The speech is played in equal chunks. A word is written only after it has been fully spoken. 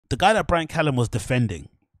the guy that Brian Callen was defending,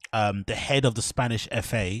 the head of the Spanish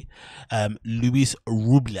FA, Luis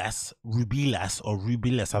Rubiales,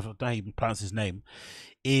 I don't know how you pronounce his name,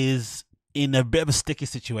 is in a bit of a sticky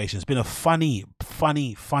situation. It's been a funny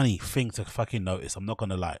thing to fucking notice. I'm not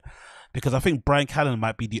gonna lie, because I think Brian Callen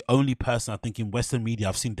might be the only person I think in Western media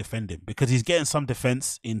I've seen defend him, because he's getting some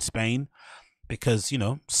defense in Spain, because, you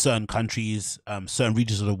know, certain countries, certain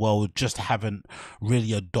regions of the world just haven't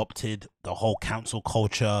really adopted the whole council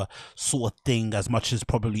culture sort of thing as much as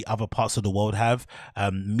probably other parts of the world have.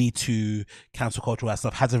 Me Too, council culture, that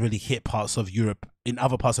stuff hasn't really hit parts of Europe, in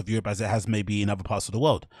other parts of Europe, as it has maybe in other parts of the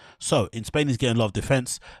world. So in Spain, he's getting a lot of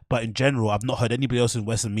defense, but in general, I've not heard anybody else in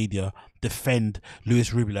Western media defend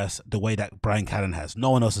Luis Rubiales the way that Brian Callen has.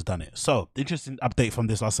 No one else has done it. So interesting update from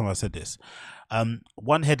this last time I said this.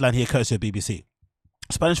 One headline here, courtesy of BBC.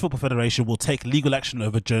 Spanish Football Federation will take legal action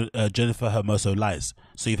over Jennifer Hermoso lies.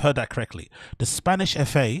 So you've heard that correctly. The Spanish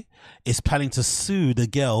FA is planning to sue the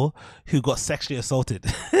girl who got sexually assaulted.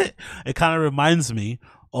 It kind of reminds me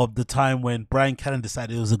of the time when Brian Callen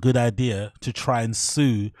decided it was a good idea to try and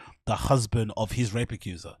sue the husband of his rape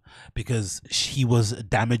accuser, because he was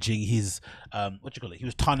damaging his he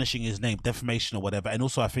was tarnishing his name, defamation or whatever. And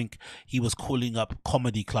also I think he was calling up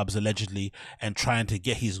comedy clubs allegedly and trying to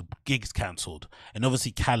get his gigs cancelled. And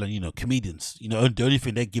obviously Callen, you know, comedians, you know, the only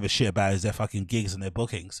thing they give a shit about is their fucking gigs and their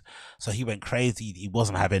bookings. So he went crazy, he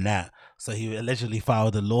wasn't having that, so he allegedly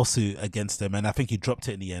filed a lawsuit against them, and I think he dropped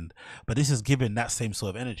it in the end. But this is giving that same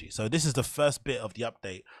sort of energy. So this is the first bit of the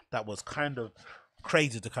update that was kind of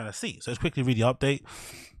crazy to kind of see. So let's quickly read the update.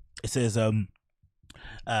 It says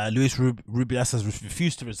Luis Rubiales has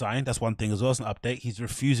refused to resign. That's one thing as well as an update. He's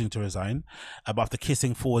refusing to resign after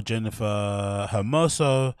kissing forward Jennifer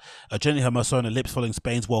Hermoso on the lips following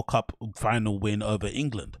Spain's World Cup final win over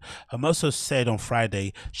England. Hermoso said on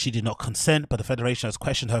Friday she did not consent, but the federation has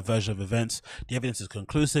questioned her version of events. The evidence is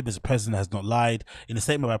conclusive as the president has not lied. In a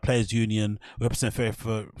statement by Players Union, representative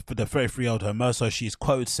for the 33-year-old Hermoso, she is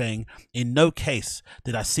quoted saying, "In no case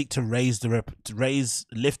did I seek to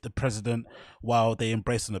lift the president while they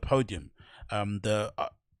embraced on the podium." The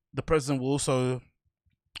president will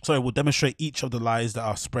will demonstrate each of the lies that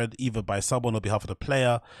are spread either by someone on behalf of the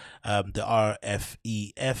player, the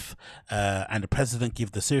RFEF, and the president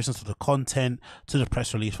give the seriousness of the content to the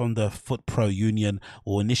press release from the Foot Pro Union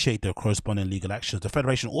or initiate their corresponding legal actions. The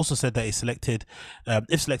federation also said that if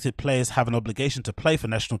selected players have an obligation to play for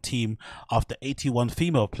national team after 81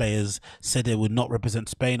 female players said they would not represent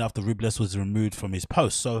Spain after Rubiales was removed from his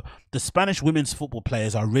post. So the Spanish women's football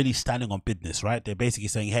players are really standing on business, right? They're basically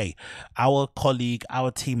saying, hey, our colleague,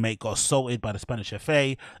 our teammate got assaulted by the Spanish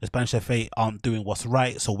FA. The Spanish FA aren't doing what's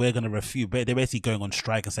right, so we're going to refute. They're basically going on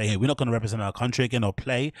strike and saying, hey, we're not going to represent our country again or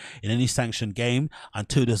play in any sanctioned game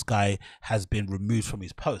until this guy has been removed from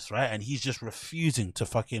his post, right? And he's just refusing to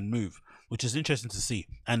fucking move, which is interesting to see.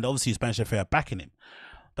 And obviously Spanish FA are backing him.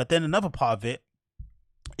 But then another part of it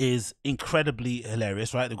is incredibly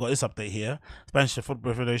hilarious, right? They've got this update here. Spanish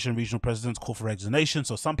Football Federation regional presidents call for resignation.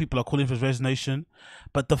 So some people are calling for resignation,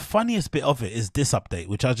 but the funniest bit of it is this update,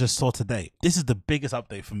 which I just saw today. This is the biggest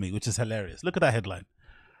update for me, which is hilarious. Look at that headline.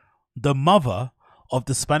 The mother of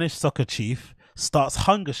the Spanish soccer chief starts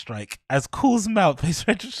hunger strike as calls him out for his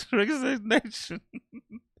resignation.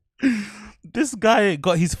 This guy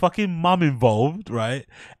got his fucking mum involved, right?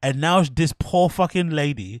 And now this poor fucking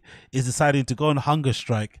lady is deciding to go on hunger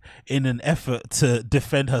strike in an effort to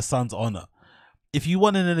defend her son's honor. If you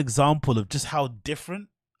wanted an example of just how different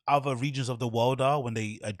other regions of the world are when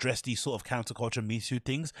they address these sort of counterculture Me Too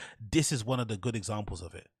things, this is one of the good examples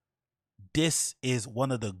of it. This is one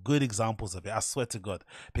of the good examples of it, I swear to God,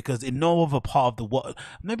 because in no other part of the world,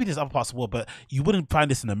 maybe there's other parts of the world, but you wouldn't find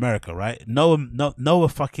this in America, right? No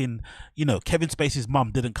fucking, you know, Kevin Spacey's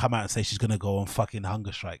mum didn't come out and say she's gonna go on fucking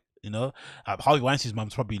hunger strike. You know, Harvey Weinstein's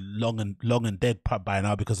mum's probably long and dead by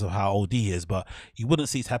now because of how old he is, but you wouldn't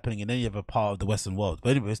see it happening in any other part of the Western world.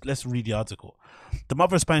 But anyways, let's read the article. The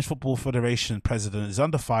mother of Spanish Football Federation president is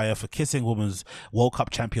under fire for kissing women's World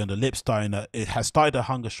Cup champion on the lips. It has started a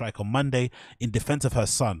hunger strike on Monday in defense of her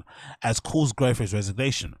son, as calls grow for his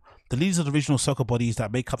resignation. The leaders of the regional soccer bodies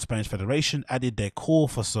that make up Spanish Federation added their call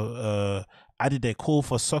for soccer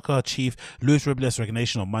chief Luis Rubiales'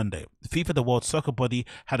 resignation on Monday. FIFA, the world soccer body,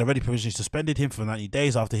 had already provisionally suspended him for 90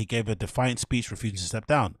 days after he gave a defiant speech refusing to step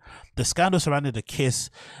down. The scandal surrounding the kiss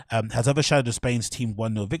has overshadowed Spain's team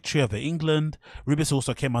 1-0 victory over England. Rubiales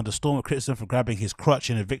also came under storm of criticism for grabbing his crotch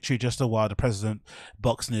in a victory just while the president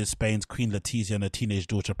boxed near Spain's Queen Letizia and her teenage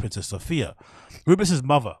daughter Princess Sofia. Rubiales'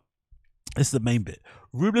 mother This is the main bit.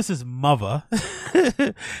 Rubiales' mother,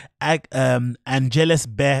 Angeles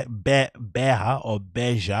Beja or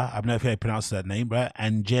Beja, I don't know if I pronounce that name, right?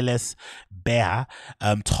 Angeles Beja,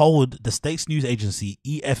 told the state's news agency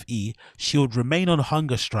EFE she would remain on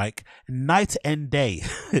hunger strike night and day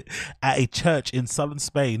at a church in southern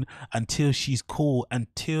Spain until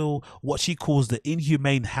what she calls the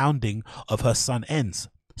inhumane hounding of her son ends.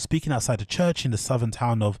 Speaking outside the church in the southern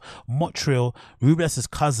town of Montreal, Rubiales'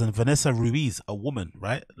 cousin, Vanessa Ruiz, a woman,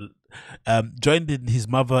 right, joined in his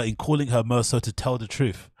mother in calling Hermoso to tell the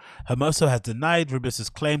truth. Hermoso has denied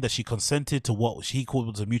Rubiales' claim that she consented to what she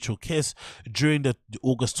called a mutual kiss during the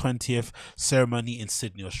August 20th ceremony in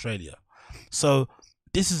Sydney, Australia. So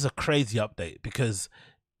this is a crazy update because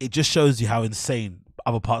it just shows you how insane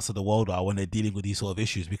other parts of the world are when they're dealing with these sort of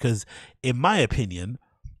issues. Because in my opinion,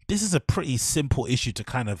 this is a pretty simple issue to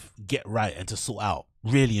kind of get right and to sort out,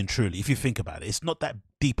 really and truly. If you think about it, it's not that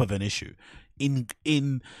deep of an issue. In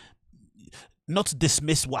not to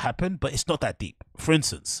dismiss what happened, but it's not that deep. For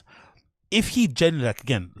instance, if he genuinely, like,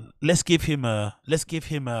 again, let's give him the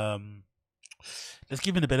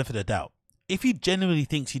benefit of the doubt. If he genuinely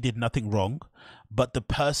thinks he did nothing wrong, but the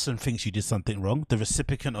person thinks you did something wrong, the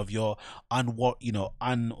recipient of your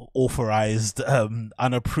unauthorized,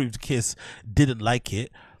 unapproved kiss didn't like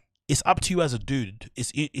it, it's up to you as a dude.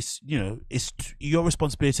 It's your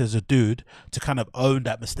responsibility as a dude to kind of own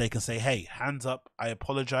that mistake and say, hey, hands up, I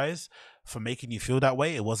apologize for making you feel that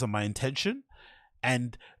way. It wasn't my intention.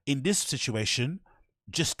 And in this situation,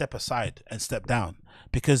 just step aside and step down.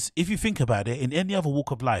 Because if you think about it, in any other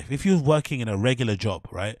walk of life, if you're working in a regular job,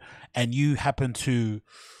 right, and you happen to,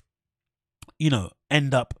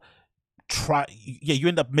 end up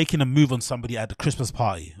making a move on somebody at the Christmas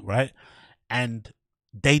party, right, and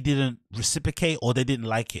they didn't reciprocate or they didn't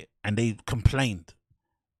like it and they complained,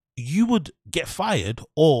 you would get fired,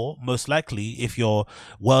 or most likely, if you're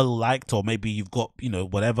well liked or maybe you've got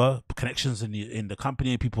whatever connections in the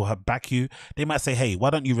company and people have back you, they might say, hey, why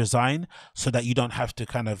don't you resign so that you don't have to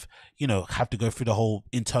kind of have to go through the whole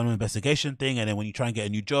internal investigation thing, and then when you try and get a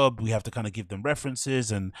new job we have to kind of give them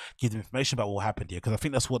references and give them information about what happened here, because I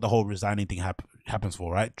think that's what the whole resigning thing happens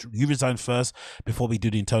for, right? You resign first before we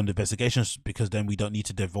do the internal investigations, because then we don't need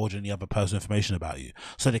to divulge any other personal information about you.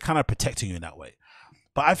 So they're kind of protecting you in that way.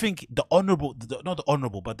 But I think the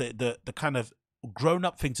kind of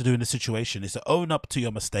grown-up thing to do in this situation is to own up to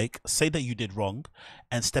your mistake, say that you did wrong,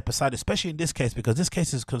 and step aside, especially in this case, because this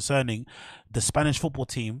case is concerning the Spanish football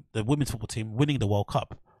team, the women's football team, winning the World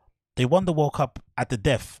Cup. They won the World Cup at the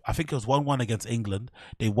death. I think it was 1-1 against England.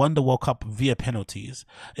 They won the World Cup via penalties.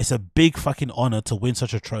 It's a big fucking honor to win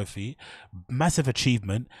such a trophy. Massive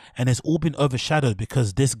achievement. And it's all been overshadowed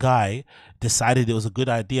because this guy decided it was a good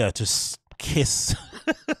idea to kiss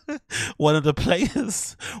one of the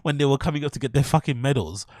players when they were coming up to get their fucking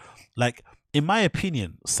medals. Like, in my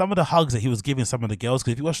opinion, some of the hugs that he was giving some of the girls,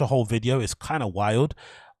 because if you watch the whole video, it's kind of wild.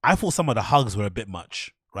 I thought some of the hugs were a bit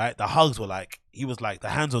much, right? The hugs were like, the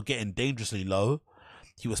hands were getting dangerously low.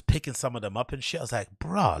 He was picking some of them up and shit. I was like,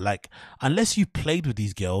 bruh, like, unless you played with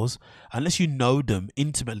these girls, unless you know them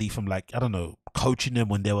intimately from, like, I don't know, coaching them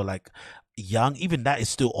when they were like young, even that is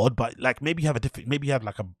still odd. But like, maybe you have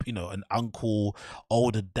like a an uncle,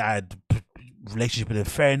 older dad relationship with them,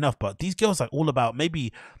 fair enough. But these girls are all about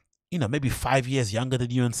maybe 5 years younger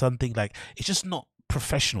than you and something. Like, it's just not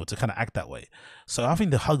professional to kind of act that way. So I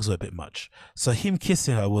think the hugs were a bit much. So him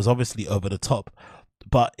kissing her was obviously over the top,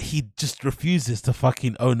 but he just refuses to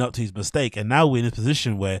fucking own up to his mistake. And now we're in a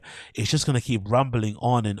position where it's just going to keep rumbling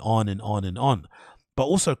on and on and on and on. But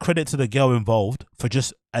also credit to the girl involved for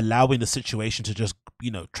just allowing the situation to just,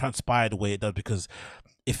 transpire the way it does, because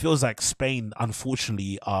it feels like Spain,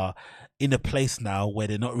 unfortunately, are in a place now where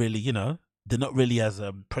they're not really, they're not really as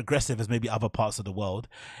progressive as maybe other parts of the world.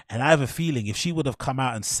 And I have a feeling if she would have come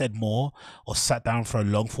out and said more, or sat down for a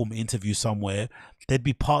long form interview somewhere, there'd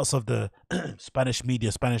be parts of the Spanish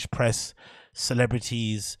media, Spanish press,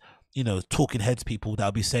 celebrities, talking heads people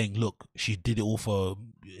that'll be saying, look, she did it all for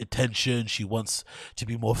attention, she wants to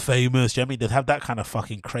be more famous. Do you know what I mean? They'd have that kind of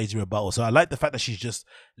fucking crazy rebuttal. So I like the fact that she's just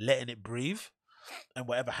letting it breathe, and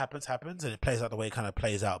whatever happens, and it plays out the way it kind of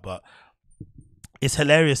plays out. But it's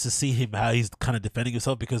hilarious to see him, how he's kind of defending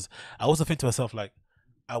himself, because I also think to myself, like,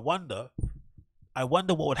 I wonder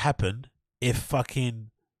what would happen if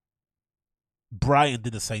fucking Brian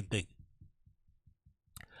did the same thing.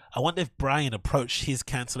 I wonder if Brian approached his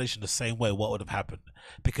cancellation the same way, what would have happened?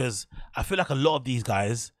 Because I feel like a lot of these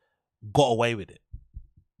guys got away with it.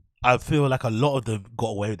 I feel like a lot of them got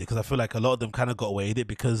away with it because I feel like a lot of them kind of got away with it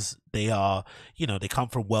because they are, they come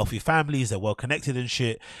from wealthy families, they're well connected and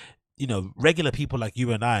shit. regular people like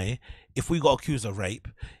you and I, if we got accused of rape,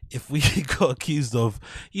 if we got accused of,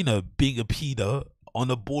 being a pedo, on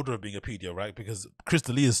the border of being a pedo, right? Because Chris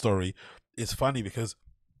D'Elia's story is funny because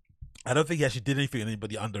I don't think he actually did anything to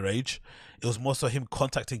anybody underage. It was more so him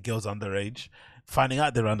contacting girls underage, finding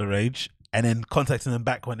out they're underage, and then contacting them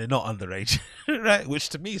back when they're not underage, right? Which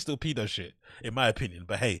to me is still pedo shit, in my opinion.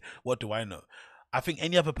 But hey, what do I know? I think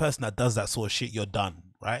any other person that does that sort of shit, you're done,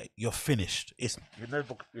 right? You're finished.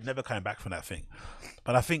 You're never coming back from that thing.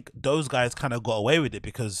 But I think those guys kind of got away with it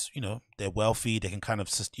because they're wealthy. They can kind of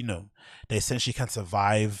they essentially can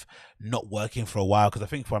survive not working for a while. Because I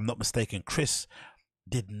think, if I'm not mistaken, Chris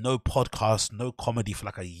did no podcast, no comedy for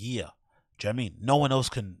like a year. Do you know what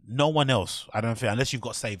I mean? No one else, I don't think, unless you've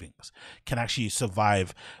got savings, can actually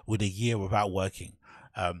survive with a year without working.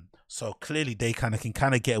 So clearly they can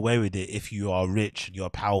get away with it if you are rich and you're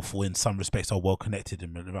powerful in some respects, or well connected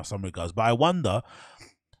in some regards. But I wonder,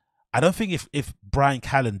 I don't think if Brian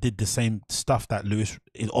Callen did the same stuff that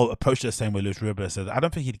or approached it the same way Luis Rubiales said, I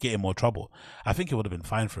don't think he'd get in more trouble. I think it would have been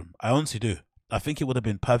fine for him. I honestly do. I think it would have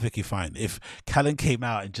been perfectly fine if Callen came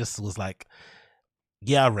out and just was like,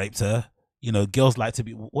 yeah, I raped her. Girls like to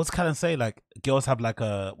be, what's Callen say? Like, girls have like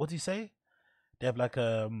a, what do you say? They have like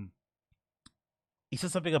he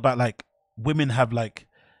said something about like women have like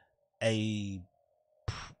a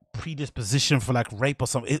predisposition for like rape or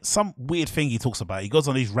something. It's some weird thing he talks about. He goes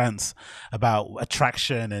on these rants about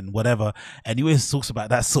attraction and whatever, and he always talks about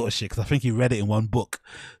that sort of shit because I think he read it in one book.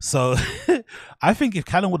 So I think if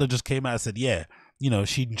Callen would have just came out and said, yeah,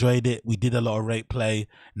 she enjoyed it, we did a lot of rape play,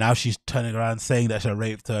 now she's turning around saying that I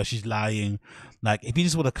raped her, she's lying. Like, if he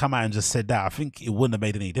just would have come out and just said that, I think it wouldn't have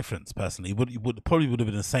made any difference personally. It probably would have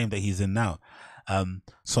been the same that he's in now.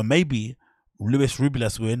 So maybe Luis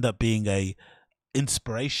Rubiales will end up being a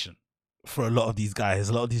inspiration for a lot of these guys.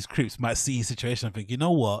 A lot of these creeps might see his situation and think, you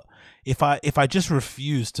know what, if I just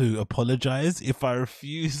refuse to apologize, if I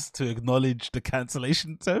refuse to acknowledge the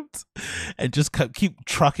cancellation attempt and just keep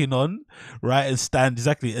trucking on, right, and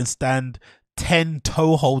stand 10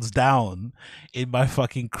 toe holds down in my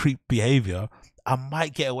fucking creep behavior, I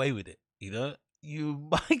might get away with it. You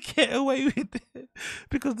might get away with it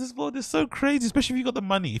because this world is so crazy, especially if you got the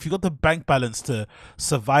money. If you got the bank balance to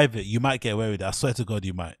survive it, you might get away with it. I swear to God,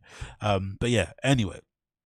 you might. But yeah, anyway,